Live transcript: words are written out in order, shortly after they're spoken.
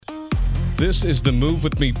This is the Move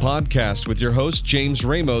With Me podcast with your host, James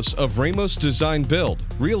Ramos of Ramos Design Build,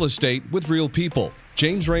 real estate with real people.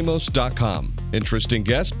 JamesRamos.com. Interesting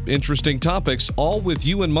guests, interesting topics, all with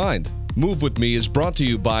you in mind. Move With Me is brought to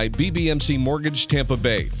you by BBMC Mortgage Tampa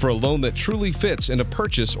Bay for a loan that truly fits in a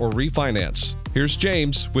purchase or refinance. Here's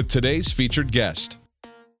James with today's featured guest.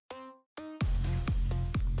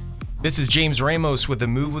 This is James Ramos with the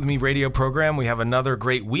Move With Me radio program. We have another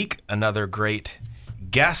great week, another great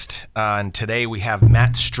guest. And today we have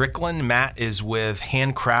Matt Strickland. Matt is with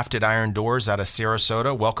Handcrafted Iron Doors out of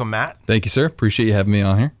Sarasota. Welcome, Matt. Thank you, sir. Appreciate you having me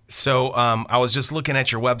on here. So I was just looking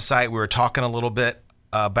at your website. We were talking a little bit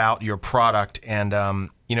about your product. And,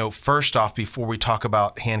 first off, before we talk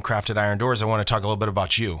about Handcrafted Iron Doors, I want to talk a little bit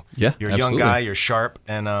about you. Yeah, You're a young guy, you're sharp,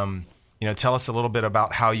 and, tell us a little bit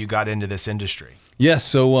about how you got into this industry. Yeah,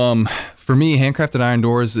 so for me, Handcrafted Iron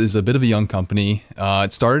Doors is a bit of a young company.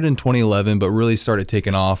 It started in 2011, but really started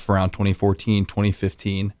taking off around 2014,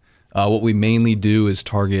 2015. What we mainly do is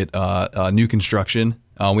target new construction.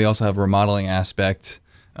 We also have a remodeling aspect.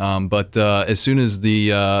 But as soon as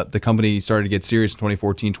the company started to get serious in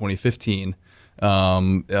 2014, 2015,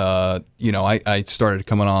 I started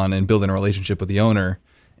coming on and building a relationship with the owner,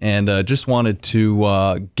 and just wanted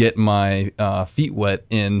to get my feet wet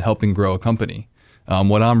in helping grow a company.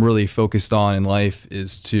 What I'm really focused on in life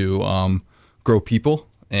is to grow people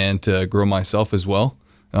and to grow myself as well.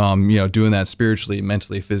 Doing that spiritually,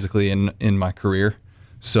 mentally, physically in my career.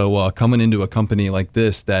 So coming into a company like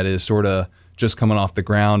this that is sort of just coming off the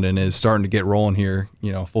ground and is starting to get rolling here,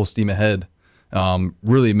 full steam ahead,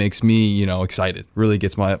 really makes me, excited. Really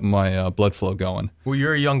gets my blood flow going. Well,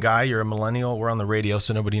 you're a young guy. You're a millennial. We're on the radio,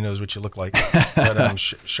 so nobody knows what you look like. But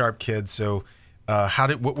sharp kid. So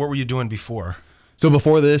what were you doing before? So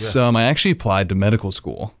before this, I actually applied to medical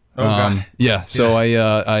school. Oh, God. So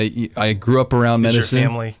I grew up around medicine. Your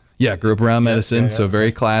family? Yeah, grew up around medicine, so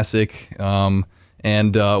very classic.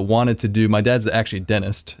 And wanted to do. My dad's actually a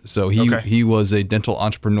dentist, so he was a dental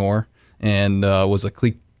entrepreneur and was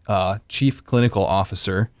a chief clinical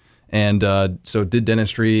officer, and so did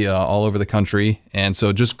dentistry all over the country. And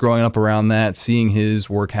so just growing up around that, seeing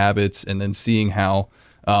his work habits, and then seeing how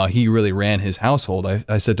he really ran his household,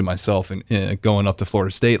 I said to myself, and going up to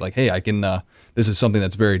Florida State, like, hey, I can. This is something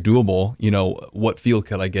that's very doable. What field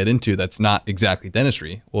could I get into that's not exactly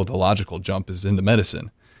dentistry? Well, the logical jump is into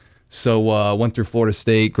medicine. So went through Florida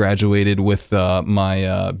State, graduated with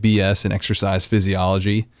my BS in exercise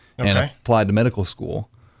physiology, and applied to medical school.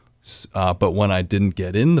 But when I didn't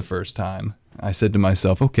get in the first time, I said to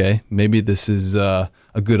myself, okay, maybe this is a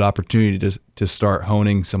good opportunity to start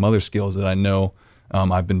honing some other skills that I know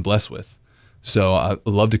I've been blessed with. So I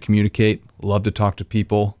love to communicate, love to talk to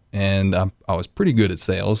people, and I was pretty good at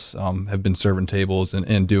sales. Have been serving tables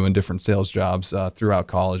and doing different sales jobs throughout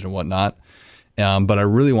college and whatnot. But I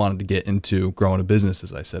really wanted to get into growing a business,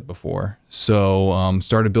 as I said before. So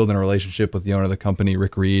started building a relationship with the owner of the company,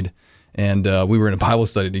 Rick Reed, and we were in a Bible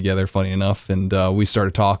study together, funny enough, and we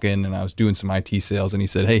started talking, and I was doing some IT sales, and he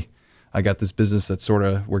said, hey, I got this business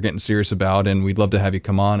that we're getting serious about, and we'd love to have you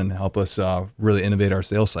come on and help us really innovate our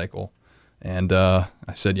sales cycle. And I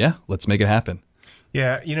said, yeah, let's make it happen.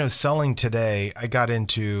 Yeah, selling today, I got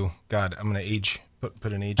into, God, I'm going to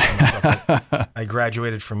put an age on myself. I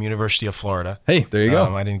graduated from University of Florida. Hey, there you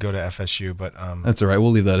go. I didn't go to FSU, but that's all right.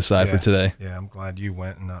 We'll leave that aside for today. Yeah, I'm glad you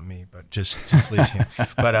went and not me, but just leave him.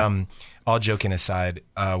 But all joking aside,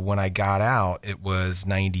 when I got out, it was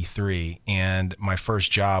 93, and my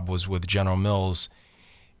first job was with General Mills.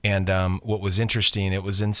 And what was interesting, it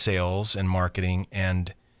was in sales and marketing,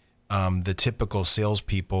 and the typical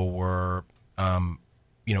salespeople were,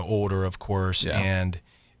 older, of course, and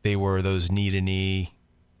they were those knee-to-knee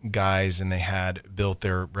guys, and they had built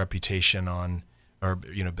their reputation on, or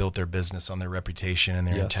built their business on their reputation and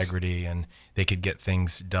their integrity, and they could get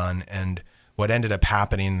things done. And what ended up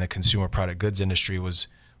happening in the consumer product goods industry was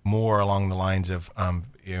more along the lines of,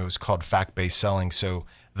 it was called fact-based selling. So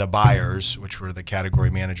the buyers, which were the category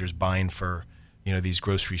managers buying for, these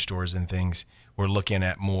grocery stores and things, were looking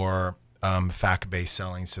at more fact-based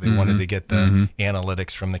selling. So they wanted to get the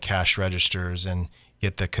analytics from the cash registers and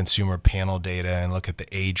get the consumer panel data and look at the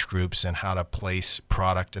age groups and how to place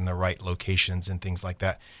product in the right locations and things like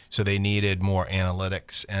that. So they needed more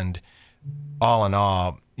analytics. And all in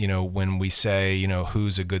all, when we say,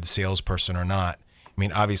 who's a good salesperson or not, I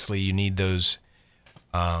mean, obviously you need those,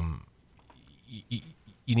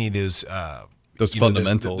 those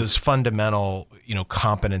fundamentals, those fundamental,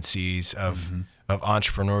 competencies of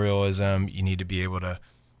entrepreneurialism. You need to be able to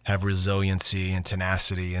have resiliency and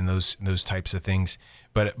tenacity and those types of things.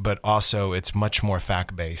 But also it's much more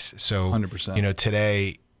fact-based. So 100%.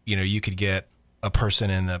 Today you could get a person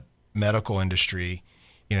in the medical industry,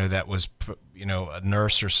 that was, a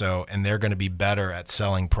nurse or so, and they're going to be better at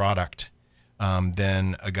selling product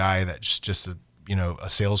than a guy that's just a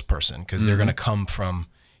salesperson, because they're going to come from,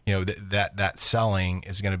 that selling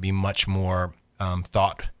is going to be much more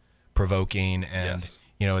thought provoking, and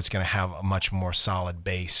it's going to have a much more solid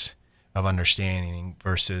base of understanding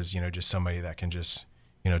versus just somebody that can just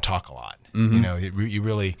talk a lot. You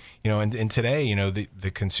really and today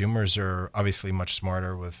the consumers are obviously much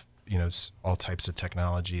smarter with all types of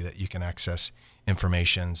technology that you can access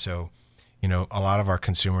information. So a lot of our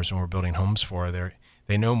consumers, when we're building homes for,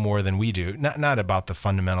 they know more than we do, not about the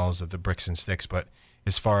fundamentals of the bricks and sticks, but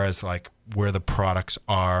as far as like where the products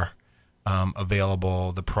are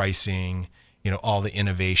available, the pricing, all the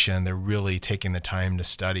innovation. They're really taking the time to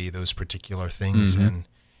study those particular things.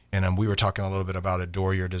 And we were talking a little bit about a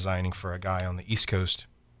door you're designing for a guy on the East Coast.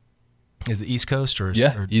 Is it East Coast or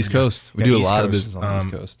East Coast? We do East a lot Coast. Of business on the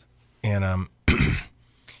East Coast. And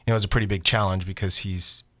it was a pretty big challenge because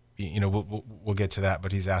he's, we'll get to that,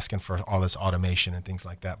 but he's asking for all this automation and things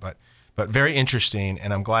like that. But very interesting,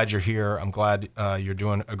 and I'm glad you're here. I'm glad you're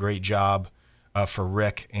doing a great job for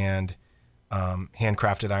Rick and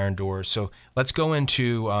Handcrafted Iron Doors. So let's go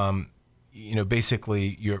into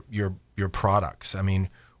basically your products. I mean,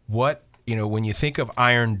 what when you think of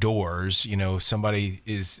iron doors, somebody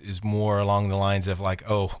is more along the lines of like,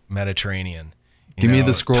 Mediterranean. Give me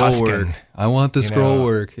the scroll Tuscan work. I want the scroll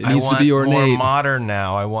work. It needs to be ornate. More modern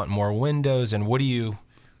now. I want more windows. And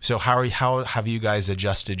so how have you guys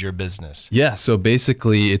adjusted your business? Yeah. So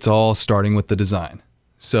basically, it's all starting with the design.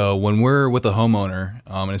 So when we're with a homeowner,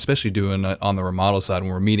 and especially doing it on the remodel side,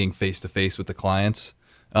 when we're meeting face to face with the clients,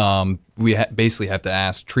 we basically have to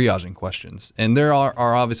ask triaging questions. And there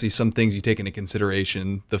are obviously some things you take into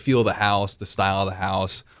consideration: the feel of the house, the style of the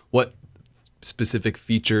house, what specific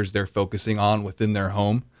features they're focusing on within their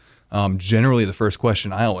home. Generally, the first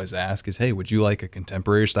question I always ask is, hey, would you like a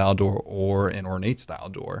contemporary style door or an ornate style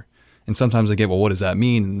door? And sometimes they get, well, what does that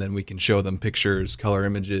mean? And then we can show them pictures, color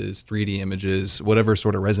images, 3D images, whatever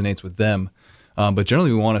sort of resonates with them. But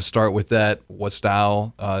generally, we want to start with that. What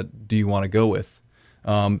style do you want to go with?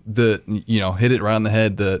 Hit it right on the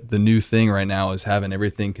head. The new thing right now is having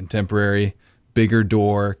everything contemporary, bigger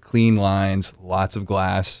door, clean lines, lots of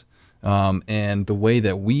glass. And the way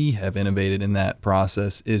that we have innovated in that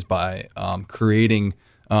process is by creating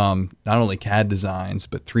not only CAD designs,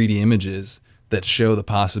 but 3D images that show the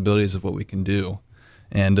possibilities of what we can do.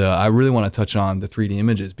 And I really want to touch on the 3D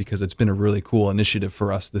images because it's been a really cool initiative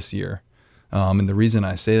for us this year. And the reason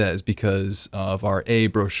I say that is because of our A,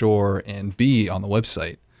 brochure, and B, on the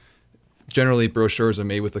website. Generally, brochures are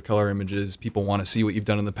made with the color images. People want to see what you've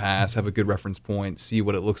done in the past, have a good reference point, see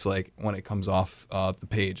what it looks like when it comes off the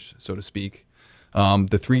page, so to speak. The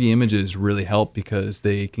 3D images really help because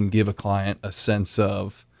they can give a client a sense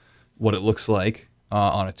of what it looks like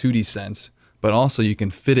on a 2D sense, but also you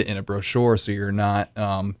can fit it in a brochure so you're not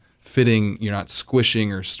you're not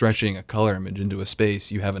squishing or stretching a color image into a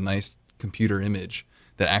space. You have a nice computer image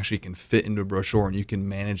that actually can fit into a brochure, and you can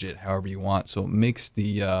manage it however you want. So it makes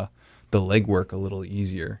the legwork a little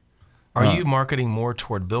easier. Are you marketing more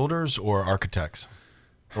toward builders or architects,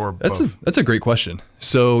 or both? That's a great question.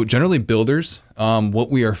 So generally builders.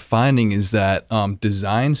 What we are finding is that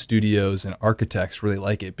design studios and architects really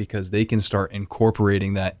like it because they can start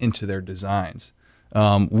incorporating that into their designs.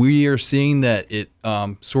 We are seeing that it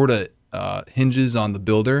sort of hinges on the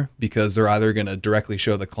builder because they're either going to directly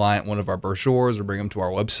show the client one of our brochures or bring them to our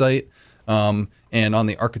website. And on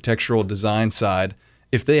the architectural design side,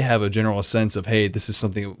 if they have a general sense of, hey, this is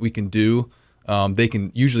something that we can do, they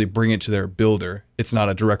can usually bring it to their builder. It's not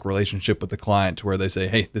a direct relationship with the client to where they say,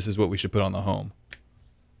 hey, this is what we should put on the home.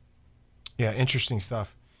 Yeah, interesting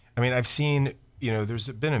stuff. I mean, I've seen, there's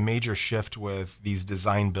been a major shift with these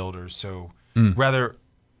design builders. So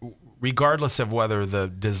regardless of whether the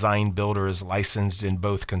design builder is licensed in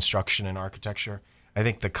both construction and architecture, I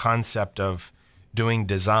think the concept of doing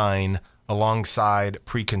design alongside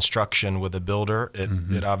pre-construction with a builder,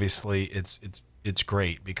 it obviously it's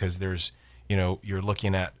great because there's you're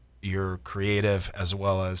looking at your creative as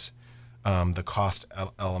well as the cost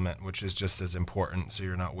element, which is just as important. So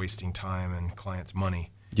you're not wasting time and clients'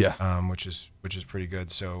 money. Yeah, which is pretty good.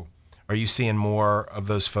 So are you seeing more of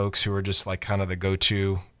those folks who are just like kind of the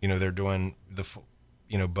go-to? They're doing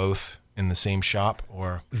both in the same shop,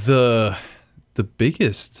 or the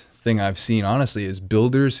biggest thing I've seen, honestly, is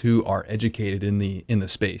builders who are educated in the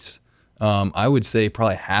space. I would say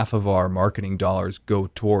probably half of our marketing dollars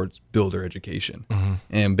go towards builder education.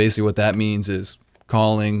 And basically what that means is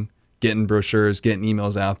calling, getting brochures, getting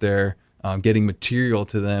emails out there, getting material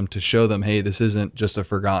to them to show them, hey, this isn't just a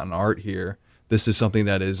forgotten art here. This is something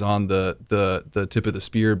that is on the tip of the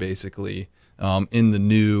spear, basically, in the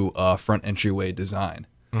new front entryway design.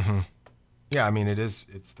 Mm-hmm. Yeah, I mean, it's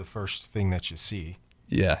the first thing that you see.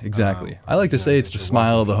 Yeah, exactly. I like to say it's the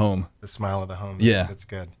smile of the home. The smile of the home. That's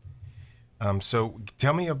good. So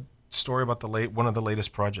tell me a story about one of the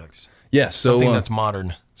latest projects. Yeah, so something that's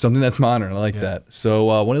modern. Something that's modern. I like that.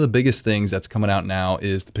 So one of the biggest things that's coming out now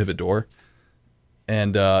is the pivot door.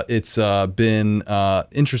 And it's been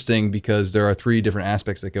interesting because there are 3 different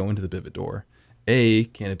aspects that go into the pivot door. A,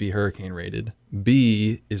 can it be hurricane rated?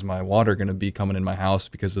 B, is my water going to be coming in my house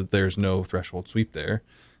because there's no threshold sweep there?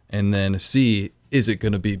 And then C, is it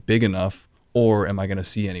going to be big enough, or am I going to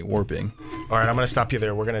see any warping? All right, I'm going to stop you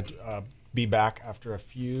there. We're going to be back after a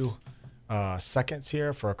few seconds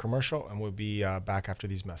here for a commercial, and we'll be back after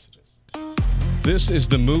these messages. This is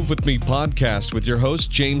the Move With Me podcast with your host,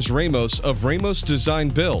 James Ramos of Ramos Design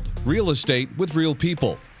Build, real estate with real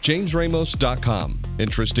people. JamesRamos.com.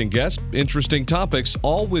 Interesting guests, interesting topics,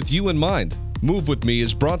 all with you in mind. Move With Me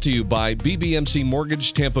is brought to you by BBMC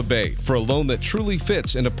Mortgage Tampa Bay for a loan that truly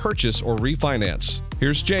fits in a purchase or refinance.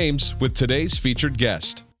 Here's James with today's featured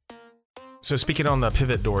guest. So speaking on the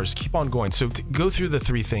pivot doors, keep on going. So go through the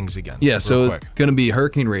 3 things again. Yeah, so it's going to be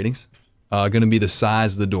hurricane ratings. Going to be the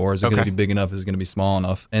size of the door. Is it going to be big enough? Is it going to be small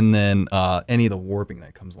enough? And then any of the warping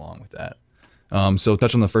that comes along with that. So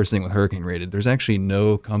touch on the first thing with hurricane rated. There's actually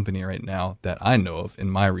no company right now that I know of in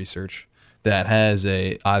my research that has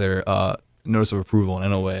either notice of approval, an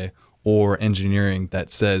NOA, or engineering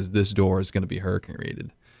that says this door is going to be hurricane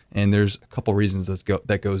rated. And there's a couple reasons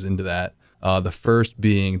that goes into that. The first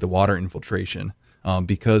being the water infiltration.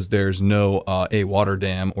 Because there's no A, water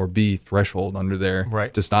dam, or B, threshold under there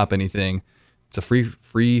to stop anything. It's a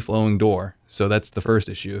free flowing door. So that's the first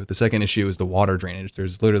issue. The second issue is the water drainage.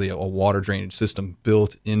 There's literally a water drainage system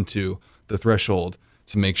built into the threshold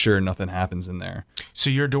to make sure nothing happens in there. So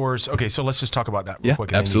your doors, so let's just talk about that real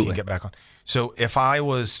quick and then you can get back on. So if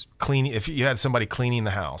you had somebody cleaning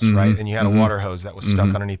the house, right, and you had a water hose that was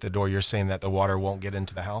stuck underneath the door, you're saying that the water won't get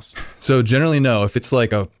into the house? So generally, no. If it's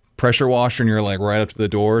like a pressure washer and you're like right up to the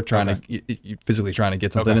door you physically trying to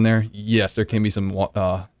get something in there, yes, there can be some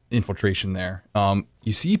infiltration there.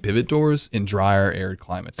 You see pivot doors in drier, arid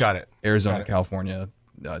climates. Got it. Arizona, California,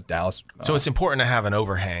 Dallas. So it's important to have an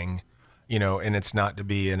overhang, and it's not to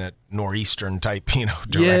be in a nor'eastern type,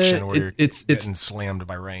 direction where you're getting slammed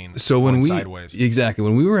by rain. So when sideways. Exactly.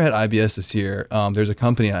 When we were at IBS this year, there's a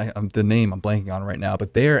company, the name I'm blanking on right now,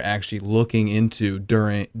 but they're actually looking into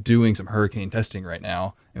doing some hurricane testing right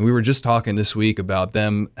now. And we were just talking this week about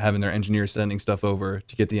them having their engineers sending stuff over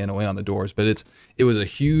to get the NOA on the doors. But it was a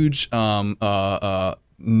huge note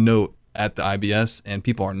at the IBS, and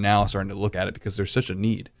people are now starting to look at it because there's such a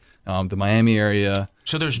need. The Miami area.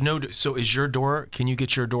 So is your door, can you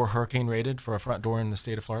get your door hurricane rated for a front door in the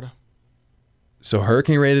state of Florida? So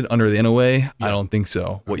hurricane rated under the NOA? I don't think so.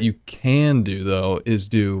 Okay. What you can do, though, is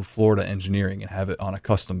do Florida engineering and have it on a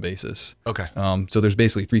custom basis. Okay. So there's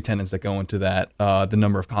basically 3 tenets that go into that. The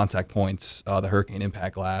number of contact points, the hurricane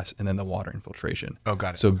impact glass, and then the water infiltration. Oh,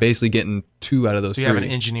 got it. So basically getting 2 out of those 3. So you have an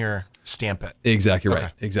engineer stamp it. Exactly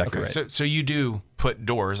right. Exactly right. So you do put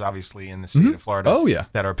doors, obviously, in the state of Florida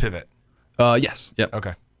that are pivot. Yes. Yep.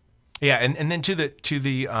 Okay. Yeah, and then to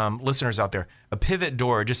the listeners out there, a pivot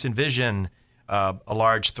door, just envision a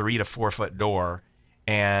large 3 to 4 foot door,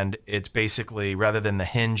 and it's basically, rather than the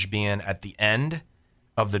hinge being at the end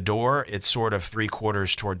of the door, it's sort of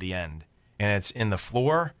 3/4 toward the end, and it's in the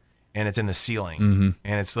floor and it's in the ceiling,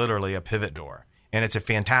 and it's literally a pivot door, and it's a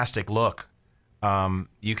fantastic look.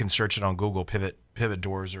 You can search it on Google, pivot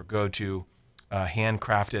doors, or go to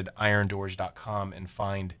handcraftedirondoors.com and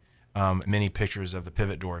find many pictures of the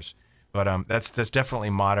pivot doors. But that's definitely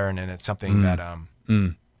modern, and it's something that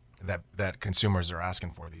consumers are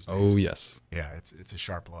asking for these days. Oh yes. Yeah, it's a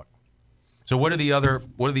sharp look. So what are the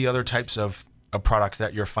other types of products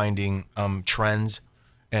that you're finding, trends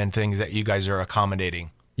and things that you guys are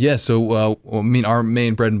accommodating? Yeah, so our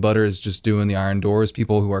main bread and butter is just doing the iron doors.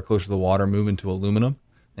 People who are closer to the water move into aluminum,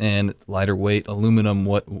 and lighter weight aluminum.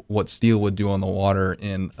 What steel would do on the water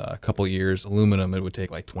in a couple of years, aluminum, it would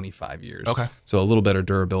take like 25 years. Okay. So a little better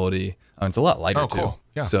durability. It's a lot lighter too. Cool.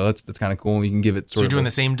 Yeah. So that's kind of cool. We can give it So you're doing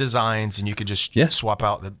the same designs, and you could just swap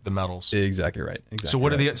out the metals. Exactly right. So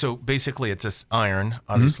what are so basically it's this iron,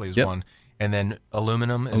 obviously, is one. And then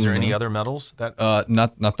aluminum. Is there any other metals that?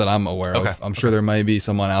 Not that I'm aware of. I'm sure there might be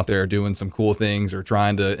someone out there doing some cool things or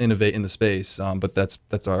trying to innovate in the space. But that's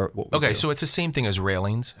what we do. So it's the same thing as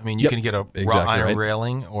railings. I mean, you can get a raw iron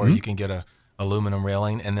railing, or you can get a aluminum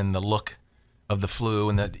railing, and then the look of the flue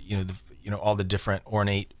and all the different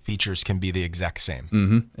ornate features can be the exact same.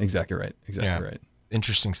 Mm-hmm. Exactly right. Right.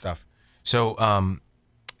 Interesting stuff. So,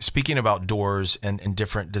 speaking about doors and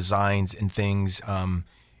different designs and things,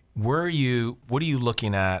 what are you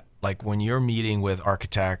looking at? Like when you're meeting with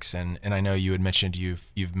architects, and I know you had mentioned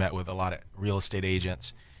you've met with a lot of real estate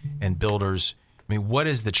agents and builders. I mean, what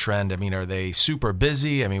is the trend? I mean, are they super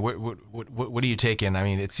busy? I mean, what are you taking? I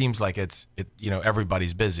mean, it seems like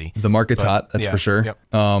everybody's busy. The market's hot, that's for sure.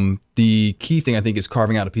 Yep. The key thing I think is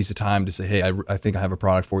carving out a piece of time to say, hey, I think I have a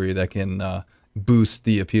product for you that can boost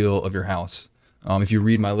the appeal of your house. If you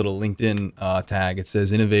read my little LinkedIn tag, it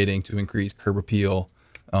says innovating to increase curb appeal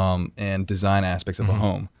and design aspects of a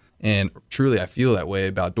home. And truly, I feel that way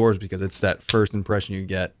about doors because it's that first impression you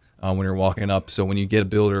get when you're walking up. So when you get a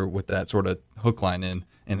builder with that sort of hook line in,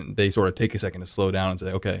 and they sort of take a second to slow down and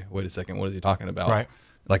say, okay, wait a second, what is he talking about? Right.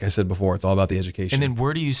 Like I said before, it's all about the education. And then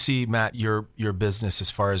where do you see, Matt, your business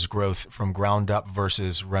as far as growth from ground up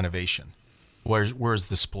versus renovation? Where's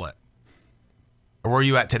the split? Or where are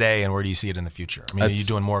you at today, and where do you see it in the future? I mean, are you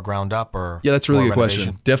doing more ground up or Yeah, that's a really good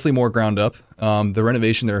question. Definitely more ground up. The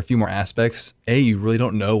renovation, there are a few more aspects. You really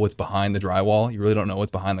don't know what's behind the drywall. You really don't know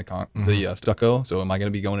what's behind the stucco. So am I going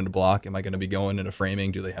to be going into block? Am I going to be going into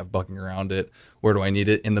framing? Do they have bucking around it? Where do I need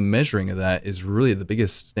it? And the measuring of that is really the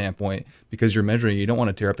biggest standpoint because you're measuring. You don't want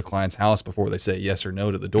to tear up the client's house before they say yes or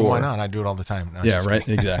no to the door. Why not? I do it all the time. No, yeah, right.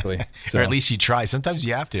 Exactly. So, or at least you try. Sometimes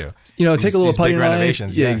you have to. Take a little putty knife.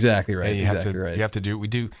 Renovations. Yeah, exactly right. You have to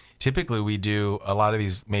do. Typically, we do a lot of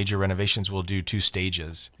these major renovations. We'll do 2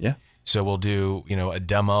 stages. Yeah. So we'll do, a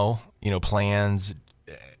demo, plans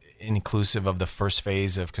inclusive of the first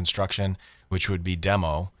phase of construction, which would be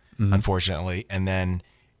demo, unfortunately, and then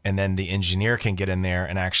the engineer can get in there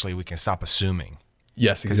and actually we can stop assuming.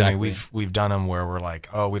 Yes, exactly. I mean, we've done them where we're like,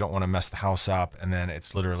 oh, we don't want to mess the house up, and then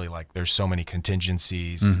it's literally like there's so many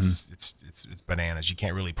contingencies. It's bananas. You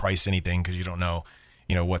can't really price anything because you don't know,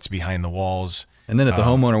 what's behind the walls. And then if the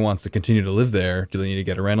homeowner wants to continue to live there, do they need to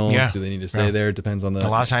get a rental? Yeah. Do they need to stay there? It depends on the... A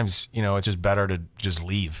lot of times, it's just better to just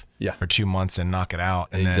leave for 2 months and knock it out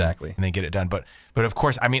and then get it done. But of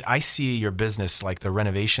course, I mean, I see your business, like the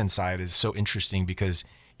renovation side is so interesting because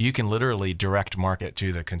you can literally direct market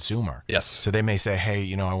to the consumer. Yes. So they may say,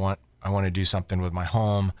 hey, I want to do something with my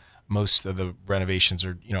home. Most of the renovations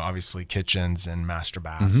are, obviously kitchens and master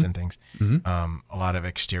baths and things. A lot of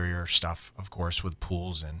exterior stuff, of course, with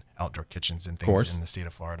pools and outdoor kitchens and things in the state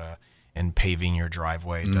of Florida. And paving your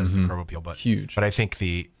driveway does the curb appeal. But huge. But I think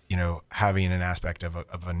the having an aspect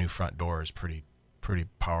of a new front door is pretty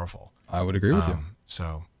powerful. I would agree with you.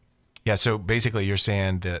 So, yeah. So basically, you're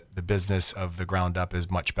saying that the business of the ground up is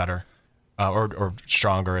much better. Or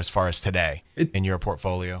stronger as far as today in your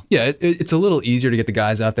portfolio? Yeah, it's a little easier to get the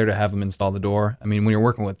guys out there to have them install the door. I mean, when you're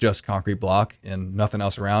working with just concrete block and nothing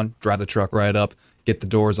else around, drive the truck right up, get the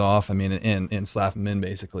doors off, and slap them in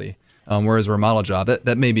basically. Whereas a remodel job,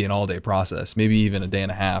 that may be an all-day process, maybe even a day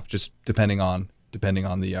and a half, just depending on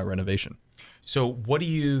the renovation. So what do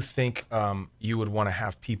you think you would want to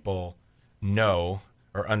have people know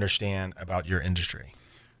or understand about your industry?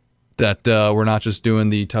 That we're not just doing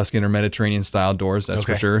the Tuscan or Mediterranean style doors, that's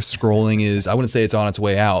for sure. Scrolling is, I wouldn't say it's on its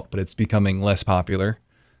way out, but it's becoming less popular.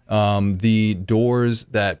 The doors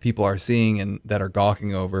that people are seeing and that are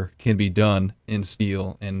gawking over can be done in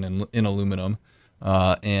steel and in aluminum.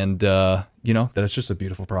 That it's just a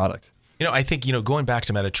beautiful product. I think, going back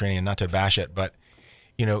to Mediterranean, not to bash it, but,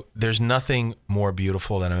 there's nothing more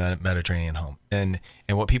beautiful than a Mediterranean home. And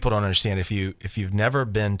what people don't understand, if you've never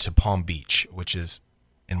been to Palm Beach, which is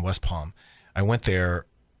in West Palm. I went there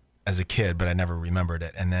as a kid, but I never remembered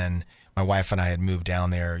it. And then my wife and I had moved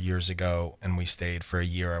down there years ago, and we stayed for a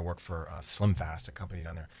year. I worked for SlimFast, a company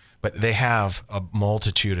down there. But they have a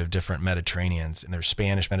multitude of different Mediterraneans, and there's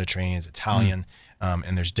Spanish Mediterraneans, Italian,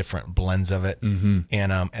 and there's different blends of it.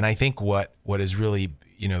 And I think what is really,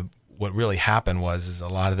 what really happened is a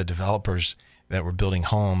lot of the developers that were building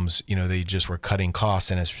homes, they just were cutting costs,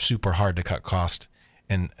 and it's super hard to cut costs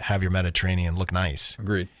and have your Mediterranean look nice.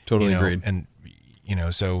 Agreed. Totally agreed. And,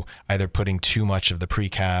 so either putting too much of the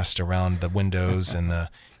precast around the windows and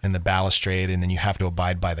the balustrade, and then you have to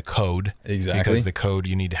abide by the code. Exactly. Because the code,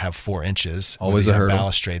 you need to have 4 inches. Always a hurdle.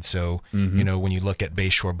 Balustrade. So, when you look at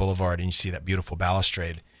Bayshore Boulevard and you see that beautiful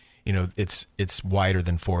balustrade, it's wider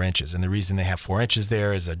than 4 inches. And the reason they have 4 inches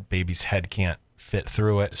there is a baby's head can't fit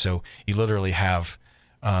through it. So you literally have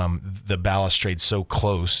the balustrade so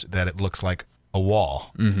close that it looks like a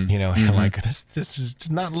wall, you're like, this is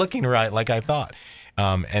not looking right like I thought.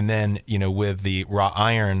 And then, with the raw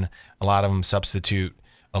iron, a lot of them substitute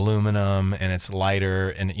aluminum, and it's lighter,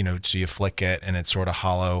 and, so you flick it and it's sort of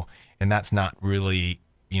hollow, and that's not really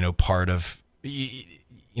part of,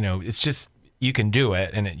 it's just, you can do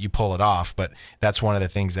it and you pull it off, but that's one of the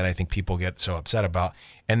things that I think people get so upset about.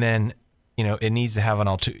 And then, it needs to have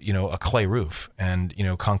a clay roof, and,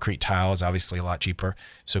 concrete tile is obviously a lot cheaper.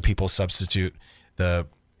 So people substitute the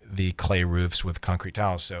clay roofs with concrete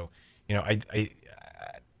tiles. So,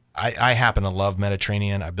 I happen to love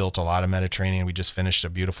Mediterranean. I built a lot of Mediterranean. We just finished a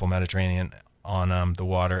beautiful Mediterranean on the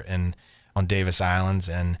water and on Davis Islands,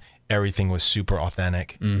 and everything was super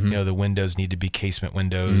authentic. Mm-hmm. The windows need to be casement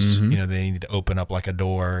windows. Mm-hmm. They need to open up like a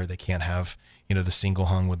door. They can't have, the single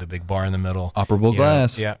hung with the big bar in the middle. Operable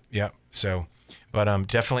glass. Yeah. So, but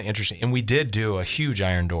definitely interesting. And we did do a huge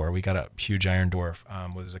iron door. We got a huge iron door.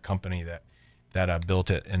 Was a company that built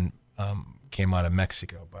it and came out of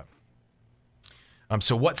Mexico. But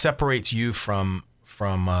so what separates you from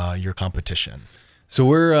your competition? So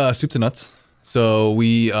we're soup to nuts. So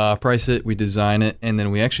we price it, we design it, and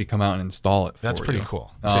then we actually come out and install it. That's pretty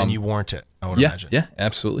cool. So and you warrant it, I would imagine. Yeah,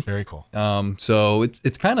 absolutely. Very cool. So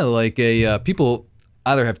it's kind of like people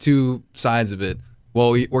either have two sides of it.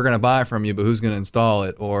 Well, we're going to buy it from you, but who's going to install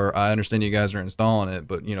it? Or I understand you guys are installing it,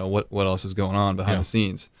 but what else is going on behind the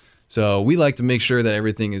scenes? So we like to make sure that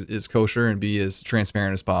everything is kosher and be as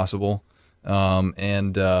transparent as possible.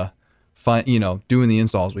 Doing the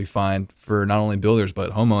installs, we find for not only builders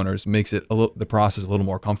but homeowners makes it the process a little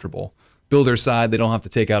more comfortable. Builder side, they don't have to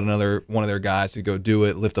take out one of their guys to go do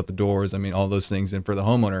it, lift up the doors. I mean, all those things. And for the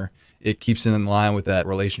homeowner, it keeps it in line with that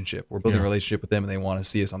relationship. We're building a relationship with them, and they want to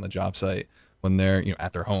see us on the job site when they're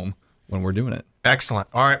at their home when we're doing it. Excellent.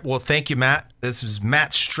 All right. Well, thank you, Matt. This is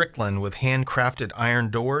Matt Strickland with Handcrafted Iron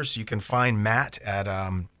Doors. You can find Matt at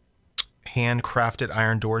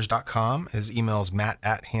handcraftedirondoors.com. His email is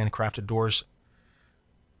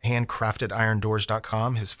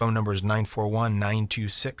matt@handcraftedirondoors.com. His phone number is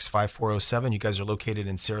 941-926-5407. You guys are located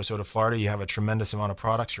in Sarasota, Florida. You have a tremendous amount of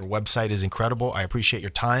products. Your website is incredible. I appreciate your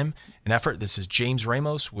time and effort. This is James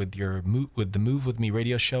Ramos with the Move With Me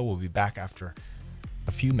radio show. We'll be back after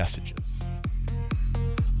a few messages.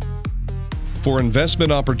 For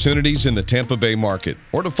investment opportunities in the Tampa Bay market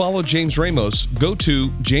or to follow James Ramos, go to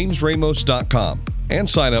jamesramos.com and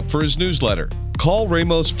sign up for his newsletter. Call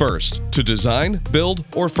Ramos first to design, build,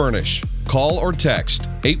 or furnish. Call or text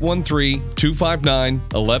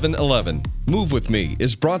 813-259-1111. Move With Me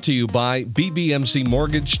is brought to you by BBMC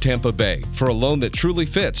Mortgage Tampa Bay for a loan that truly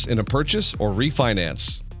fits in a purchase or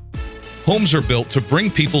refinance. Homes are built to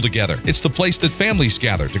bring people together. It's the place that families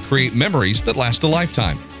gather to create memories that last a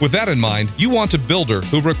lifetime. With that in mind, you want a builder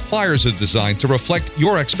who requires a design to reflect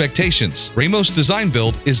your expectations. Ramos Design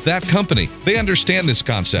Build is that company. They understand this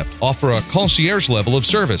concept, offer a concierge level of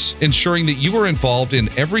service, ensuring that you are involved in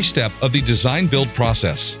every step of the design build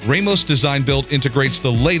process. Ramos Design Build integrates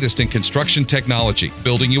the latest in construction technology,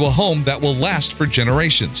 building you a home that will last for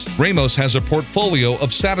generations. Ramos has a portfolio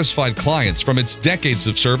of satisfied clients from its decades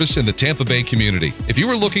of service in the Tampa Bay community. If you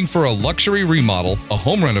are looking for a luxury remodel, a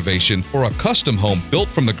home renovation, or a custom home built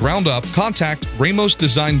from the ground up, contact Ramos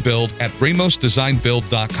Design Build at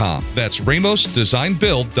ramosdesignbuild.com. That's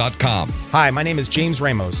ramosdesignbuild.com. Hi, my name is James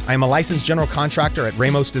Ramos. I am a licensed general contractor at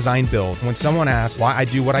Ramos Design Build. When someone asks why I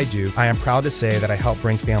do what I do, I am proud to say that I help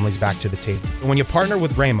bring families back to the table. When you partner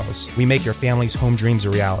with Ramos, we make your family's home dreams a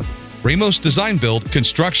reality. Ramos Design Build,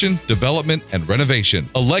 construction, development, and renovation.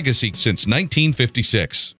 A legacy since 1956.